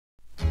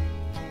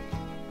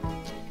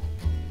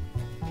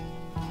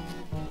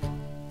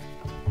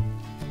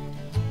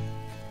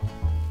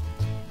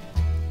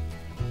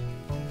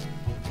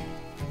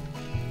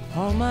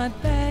All my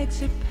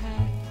bags are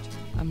packed,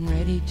 I'm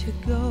ready to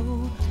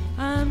go.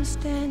 I'm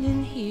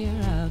standing here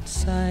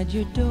outside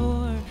your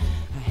door.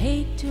 I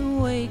hate to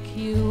wake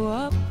you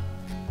up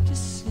to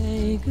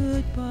say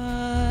goodbye,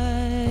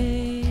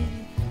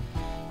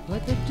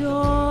 but the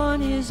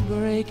dawn is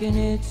breaking,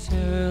 it's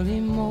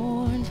early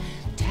morn.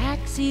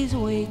 Taxi's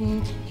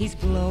waiting, he's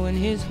blowing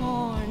his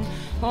horn.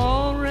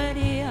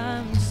 Already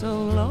I'm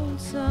so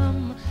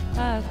lonesome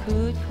I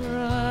could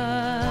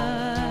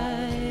cry.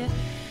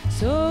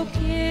 So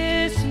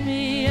kiss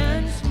me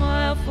and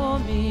smile for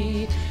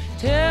me.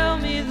 Tell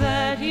me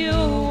that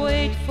you'll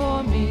wait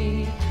for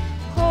me.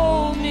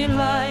 Hold me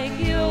like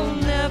you'll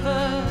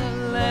never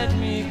let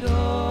me go.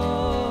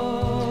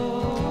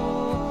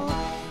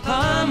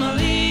 I'm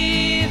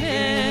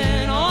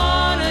leaving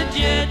on a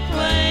jet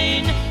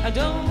plane. I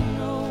don't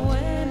know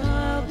when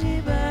I'll be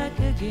back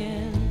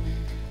again.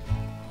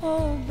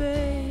 Oh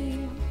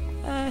babe,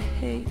 I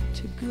hate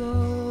to go.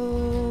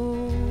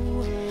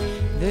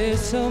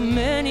 There's so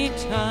many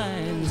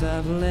times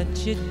I've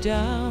let you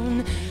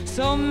down,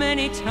 so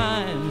many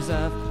times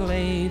I've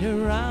played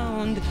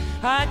around.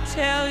 I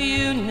tell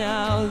you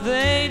now,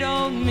 they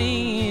don't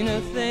mean a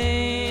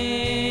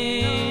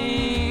thing.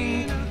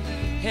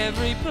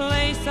 Every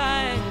place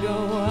I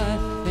go, I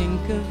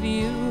think of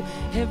you.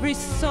 Every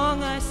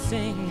song I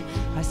sing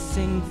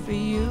for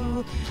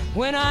you.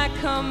 When I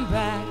come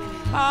back,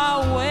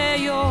 I'll wear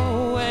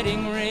your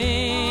wedding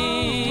ring.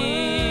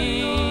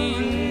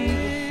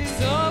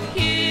 So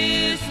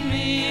kiss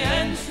me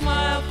and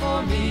smile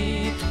for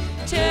me.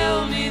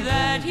 Tell me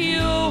that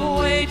you'll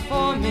wait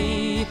for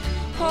me.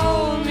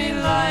 Hold me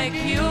like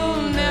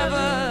you'll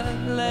never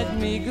let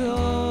me go.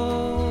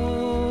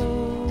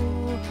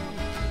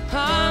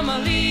 I'm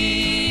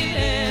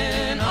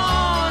leaving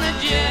on a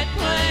jet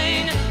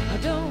plane. I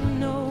don't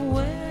know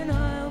when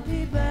I'll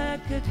be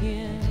back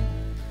again.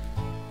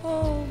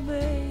 Oh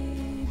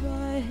babe,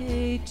 I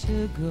hate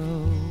to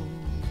go.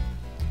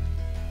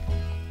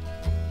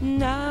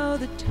 Now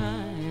the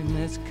time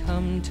has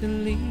come to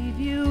leave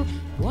you.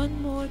 One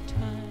more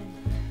time,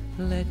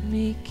 let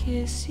me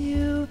kiss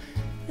you.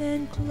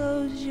 Then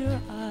close your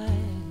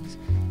eyes,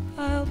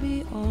 I'll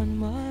be on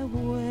my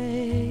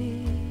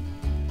way.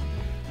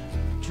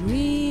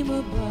 Dream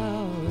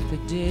about the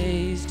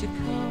days to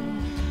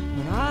come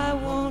when I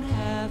won't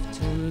have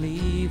to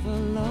leave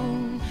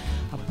alone.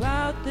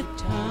 About the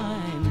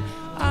time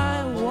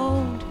I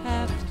won't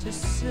have to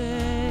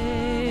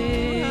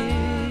say.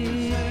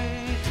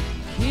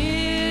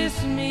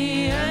 Kiss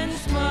me and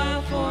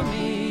smile for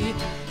me.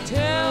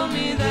 Tell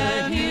me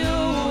that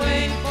you'll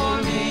wait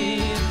for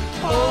me.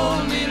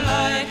 Hold me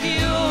like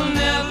you'll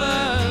never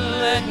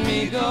let me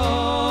go.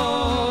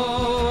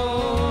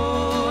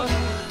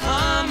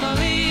 I'm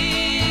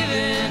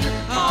leaving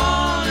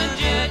on a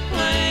jet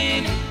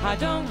plane. I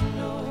don't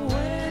know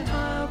when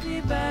I'll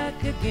be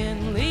back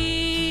again.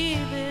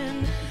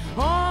 Leaving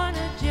on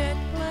a jet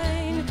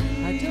plane.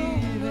 I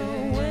don't know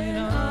when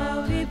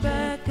I'll be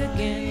back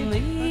again.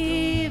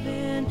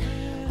 Leaving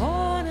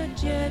on a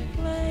jet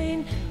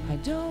plane. I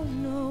don't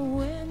know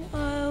when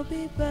I'll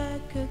be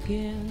back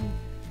again.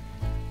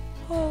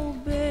 Oh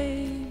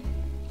babe,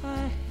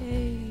 I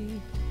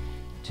hate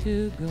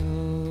to go.